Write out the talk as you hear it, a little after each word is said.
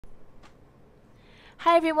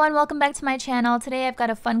Hi everyone, welcome back to my channel. Today I've got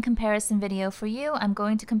a fun comparison video for you. I'm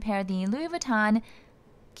going to compare the Louis Vuitton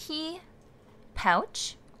key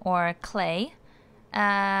pouch or clay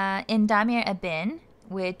in Damier Ebene,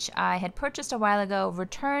 which I had purchased a while ago,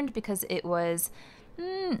 returned because it was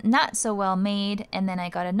not so well made, and then I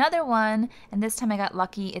got another one, and this time I got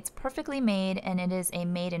lucky. It's perfectly made, and it is a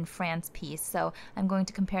made in France piece. So I'm going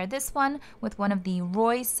to compare this one with one of the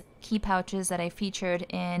Royce key pouches that I featured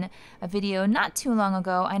in a video not too long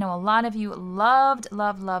ago. I know a lot of you loved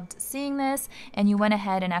seeing this, and you went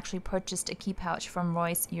ahead and actually purchased a key pouch from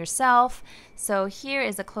Royce yourself. So here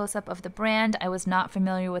is a close-up of the brand. I was not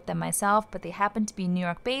familiar with them myself, but they happen to be New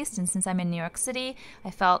York based, and since I'm in New York City,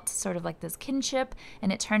 I felt sort of like this kinship,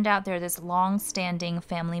 and it turned out they're this long-standing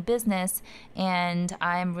family business, and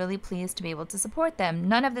I'm really pleased to be able to support them.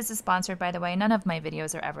 None of this is sponsored, by the way. None of my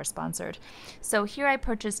videos are ever sponsored. So here I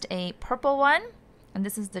purchased a purple one, and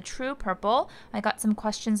this is the true purple. I got some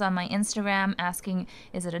questions on my Instagram asking,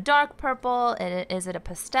 is it a dark purple? Is it a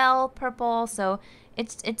pastel purple? So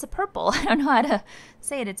it's a purple. I don't know how to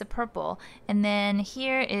say it. It's a purple. And then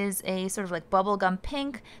here is a sort of like bubblegum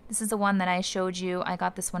pink. This is the one that I showed you. I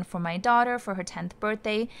got this one for my daughter for her 10th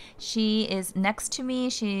birthday. She is next to me.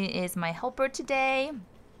 She is my helper today.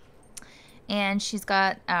 And she's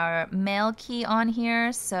got our mail key on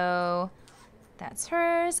here, so that's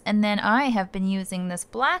hers. And then I have been using this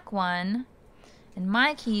black one, and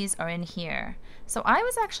my keys are in here. So I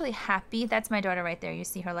was actually happy. That's my daughter right there. You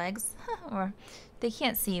see her legs? Or they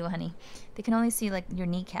can't see you, honey. They can only see like your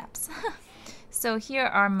kneecaps. So here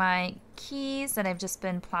are my keys that I've just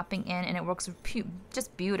been plopping in, and it works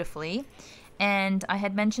just beautifully. And I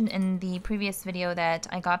had mentioned in the previous video that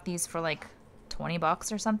I got these for like 20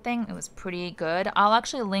 bucks or something. It was pretty good. I'll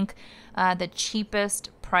actually link the cheapest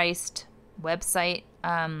priced website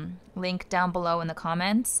link down below in the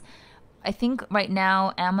comments. I think right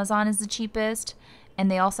now Amazon is the cheapest, and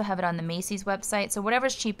they also have it on the Macy's website. So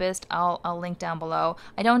whatever's cheapest, I'll link down below.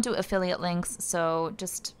 I don't do affiliate links, so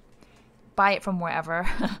just buy it from wherever,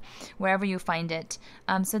 wherever you find it.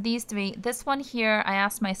 So these three, this one here, I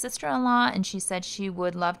asked my sister-in-law, and she said she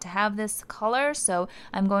would love to have this color. So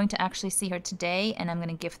I'm going to actually see her today, and I'm going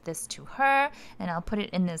to gift this to her, and I'll put it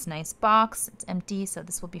in this nice box. It's empty, so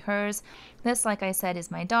this will be hers. This, like I said, is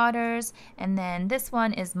my daughter's, and then this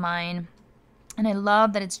one is mine. And I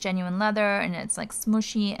love that it's genuine leather, and it's like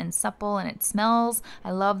smooshy and supple, and it smells.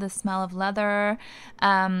 I love the smell of leather.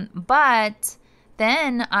 But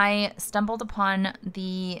then I stumbled upon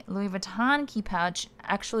the Louis Vuitton key pouch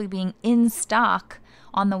actually being in stock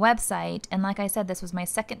on the website. And like I said, this was my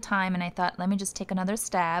second time, and I thought, let me just take another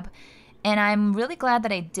stab. And I'm really glad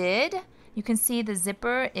that I did. You can see the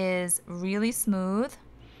zipper is really smooth,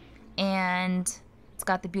 and it's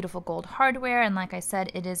got the beautiful gold hardware. And like I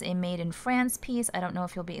said, it is a made in France piece. I don't know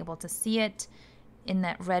if you'll be able to see it in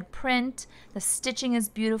that red print. The stitching is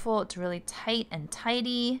beautiful. It's really tight and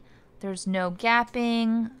tidy. There's no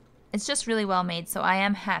gapping. It's just really well made, so I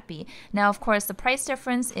am happy. Now, of course, the price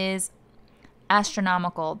difference is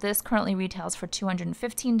astronomical. This currently retails for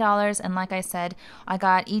 $215, and like I said, I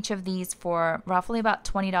got each of these for roughly about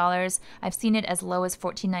 $20. I've seen it as low as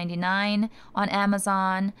 $14.99 on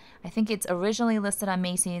Amazon. I think it's originally listed on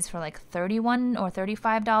Macy's for like $31 or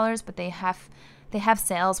 $35, but they have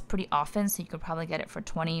sales pretty often, so you could probably get it for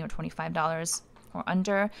 $20 or $25 or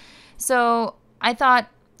under. So I thought,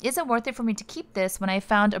 is it worth it for me to keep this when I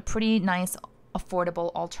found a pretty nice,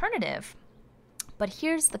 affordable alternative? But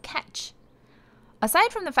here's the catch.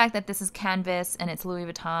 Aside from the fact that this is canvas and it's Louis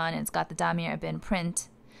Vuitton and it's got the Damier Ebene print,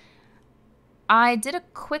 I did a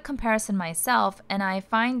quick comparison myself, and I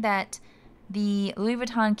find that the Louis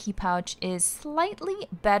Vuitton key pouch is slightly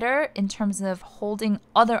better in terms of holding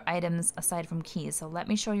other items aside from keys. So let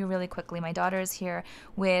me show you really quickly. My daughter is here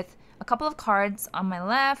with a couple of cards on my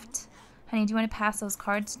left. Honey, do you want to pass those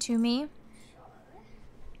cards to me?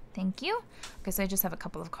 Thank you. Okay, so I just have a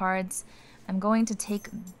couple of cards. I'm going to take,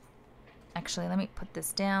 actually, let me put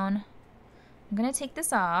this down. I'm going to take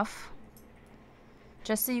this off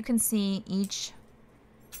just so you can see each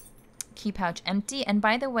key pouch empty. And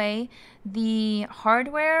by the way, the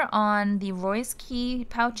hardware on the Royce key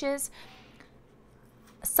pouches,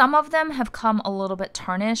 some of them have come a little bit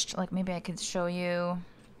tarnished. Like maybe I could show you.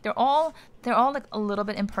 They're all like a little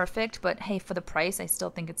bit imperfect, but hey, for the price, I still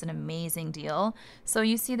think it's an amazing deal. So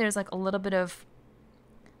you see there's like a little bit of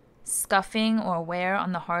scuffing or wear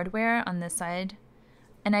on the hardware on this side.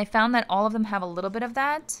 And I found that all of them have a little bit of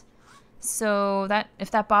that. So that if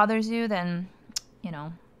that bothers you, then, you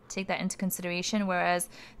know, take that into consideration. Whereas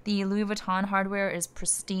the Louis Vuitton hardware is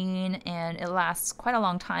pristine, and it lasts quite a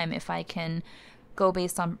long time if I can go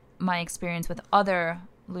based on my experience with other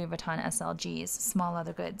Louis Vuitton SLGs, small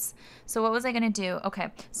leather goods. So what was I going to do?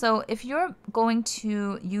 Okay, so if you're going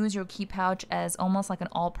to use your key pouch as almost like an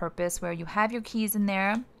all-purpose where you have your keys in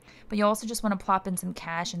there, but you also just want to plop in some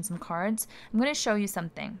cash and some cards, I'm going to show you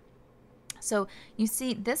something. So you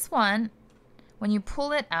see this one, when you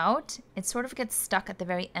pull it out, it sort of gets stuck at the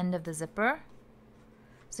very end of the zipper.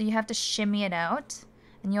 So you have to shimmy it out,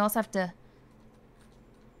 and you also have to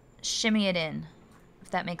shimmy it in,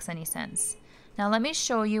 if that makes any sense. Now let me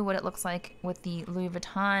show you what it looks like with the Louis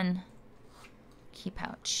Vuitton key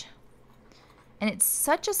pouch. And it's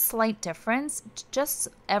such a slight difference, just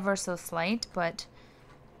ever so slight, but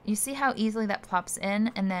you see how easily that plops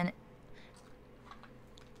in, and then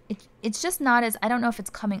it's just not as, I don't know if it's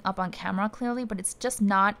coming up on camera clearly, but it's just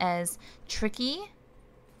not as tricky.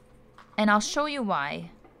 And I'll show you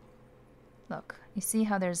why. Look, you see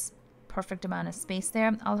how there's perfect amount of space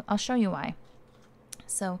there? I'll show you why.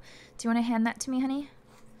 So, do you want to hand that to me, honey?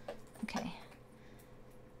 Okay.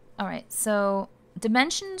 All right, so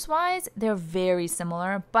dimensions-wise, they're very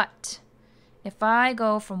similar, but if I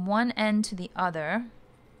go from one end to the other,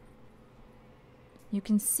 you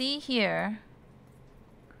can see here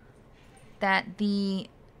that the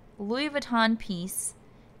Louis Vuitton piece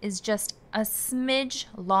is just a smidge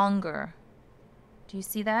longer. Do you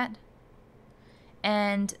see that?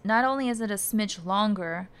 And not only is it a smidge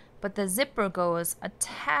longer, but the zipper goes a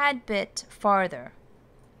tad bit farther.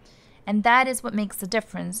 And that is what makes the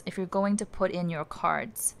difference if you're going to put in your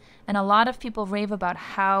cards. And a lot of people rave about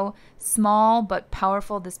how small but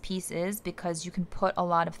powerful this piece is because you can put a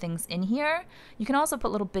lot of things in here. You can also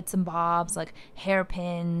put little bits and bobs like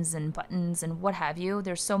hairpins and buttons and what have you.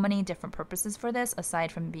 There's so many different purposes for this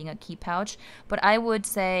aside from being a key pouch. But I would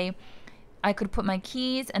say I could put my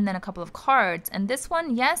keys and then a couple of cards. And this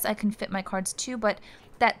one, yes, I can fit my cards too, but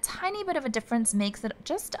that tiny bit of a difference makes it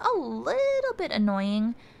just a little bit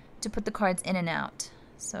annoying to put the cards in and out.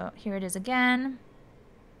 So here it is again.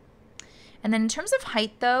 And then in terms of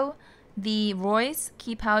height though, the Royce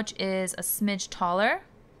key pouch is a smidge taller.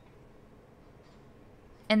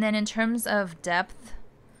 And then in terms of depth,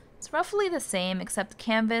 it's roughly the same, except the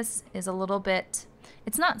canvas is a little bit,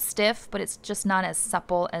 it's not stiff, but it's just not as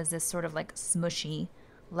supple as this sort of like smushy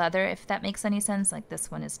leather, if that makes any sense. Like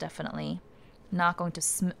this one is definitely not going to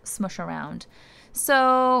smush around.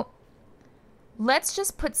 So let's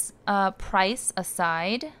just put price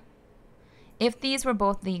aside. If these were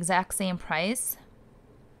both the exact same price,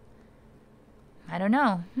 I don't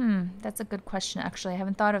know. That's a good question, actually. I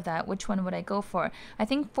haven't thought of that. Which one would I go for? I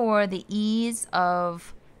think for the ease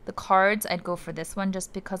of the cards, I'd go for this one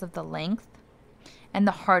just because of the length and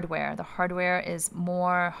the hardware. The hardware is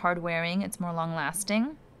more hard-wearing. It's more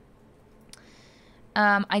long-lasting.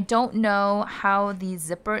 I don't know how the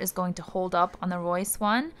zipper is going to hold up on the Royce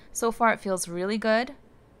one. So far, it feels really good.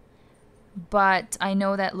 But I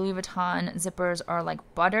know that Louis Vuitton zippers are like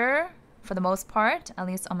butter for the most part, at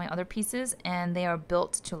least on my other pieces, and they are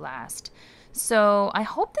built to last. So I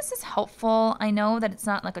hope this is helpful. I know that it's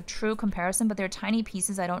not like a true comparison, but they're tiny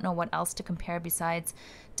pieces. I don't know what else to compare besides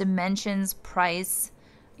dimensions, price,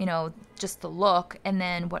 you know, just the look, and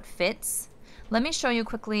then what fits. Let me show you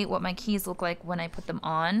quickly what my keys look like when I put them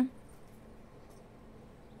on.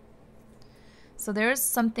 So there's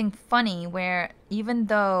something funny where even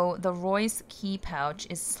though the Royce key pouch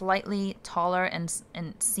is slightly taller and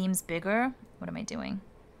seems bigger, what am I doing?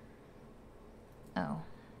 Oh.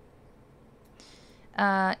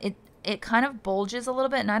 It kind of bulges a little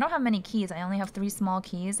bit, and I don't have many keys. I only have 3 small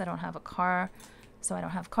keys. I don't have a car, so I don't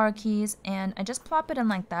have car keys, and I just plop it in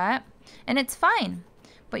like that, and it's fine.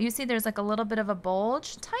 But you see there's like a little bit of a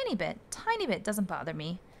bulge, tiny bit, doesn't bother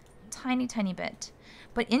me. Tiny, tiny bit.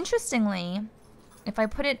 But interestingly, if I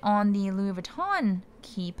put it on the Louis Vuitton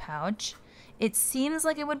key pouch, it seems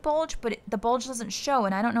like it would bulge, but the bulge doesn't show.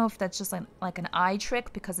 And I don't know if that's just like an eye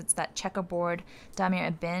trick because it's that checkerboard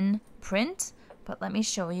Damir Ebene print. But let me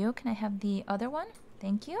show you. Can I have the other one?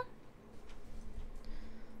 Thank you.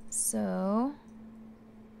 So,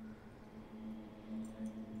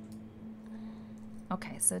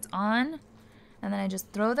 okay, so it's on. And then I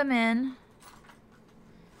just throw them in.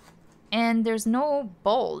 And there's no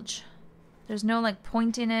bulge. There's no like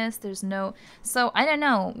pointiness, there's no, so I don't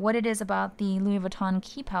know what it is about the Louis Vuitton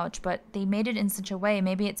key pouch, but they made it in such a way,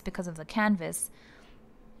 maybe it's because of the canvas.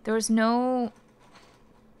 There's no,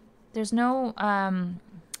 I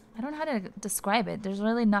don't know how to describe it. There's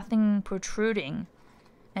really nothing protruding,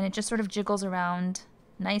 and it just sort of jiggles around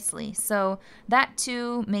nicely. So that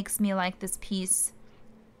too makes me like this piece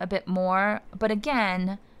a bit more. But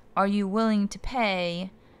again, are you willing to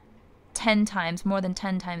pay 10 times, more than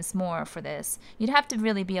 10 times more for this. You'd have to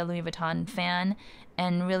really be a Louis Vuitton fan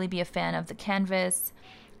and really be a fan of the canvas.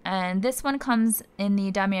 And this one comes in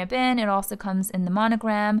the damier bin. It also comes in the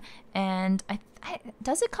monogram. And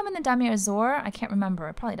does it come in the damier azur? I can't remember.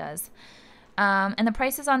 It probably does. And the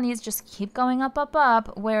prices on these just keep going up, up,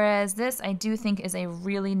 up. Whereas this I do think is a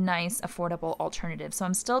really nice, affordable alternative. So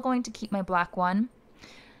I'm still going to keep my black one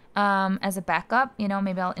as a backup. You know,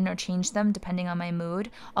 maybe I'll interchange them depending on my mood.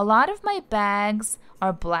 A lot of my bags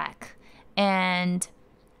are black. And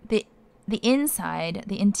the inside,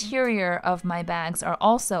 the interior of my bags are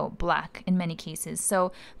also black in many cases.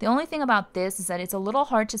 So the only thing about this is that it's a little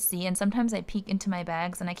hard to see, and sometimes I peek into my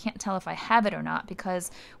bags and I can't tell if I have it or not,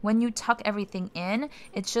 because when you tuck everything in,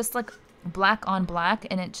 it's just like black on black,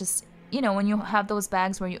 and it just, you know, when you have those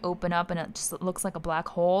bags where you open up and it just looks like a black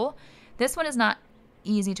hole, this one is not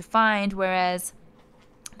easy to find, whereas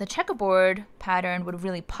the checkerboard pattern would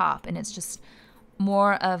really pop, and it's just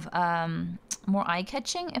more of more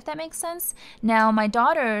eye-catching, if that makes sense. Now my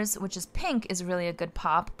daughter's, which is pink, is really a good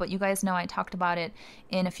pop, but you guys know I talked about it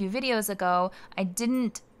in a few videos ago. I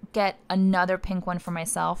didn't get another pink one for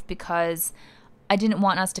myself because I didn't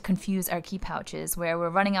want us to confuse our key pouches, where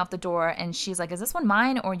we're running out the door and she's like, is this one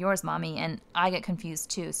mine or yours, mommy? And I get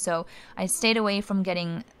confused too. So I stayed away from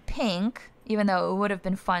getting pink, even though it would have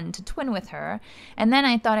been fun to twin with her. And then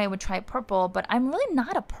I thought I would try purple, but I'm really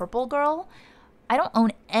not a purple girl. I don't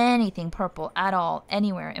own anything purple at all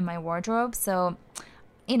anywhere in my wardrobe. So,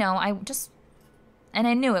 you know, and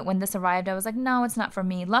I knew it when this arrived. I was like, no, it's not for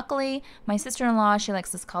me. Luckily, my sister-in-law, she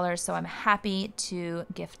likes this color, so I'm happy to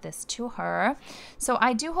gift this to her. So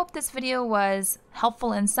I do hope this video was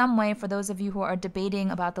helpful in some way for those of you who are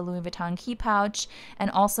debating about the Louis Vuitton key pouch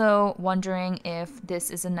and also wondering if this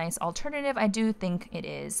is a nice alternative. I do think it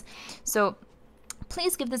is. So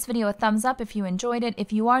please give this video a thumbs up if you enjoyed it.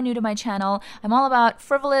 If you are new to my channel, I'm all about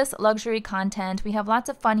frivolous luxury content. We have lots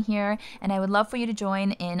of fun here, and I would love for you to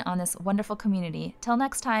join in on this wonderful community. Till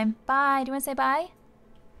next time, bye. Do you want to say bye?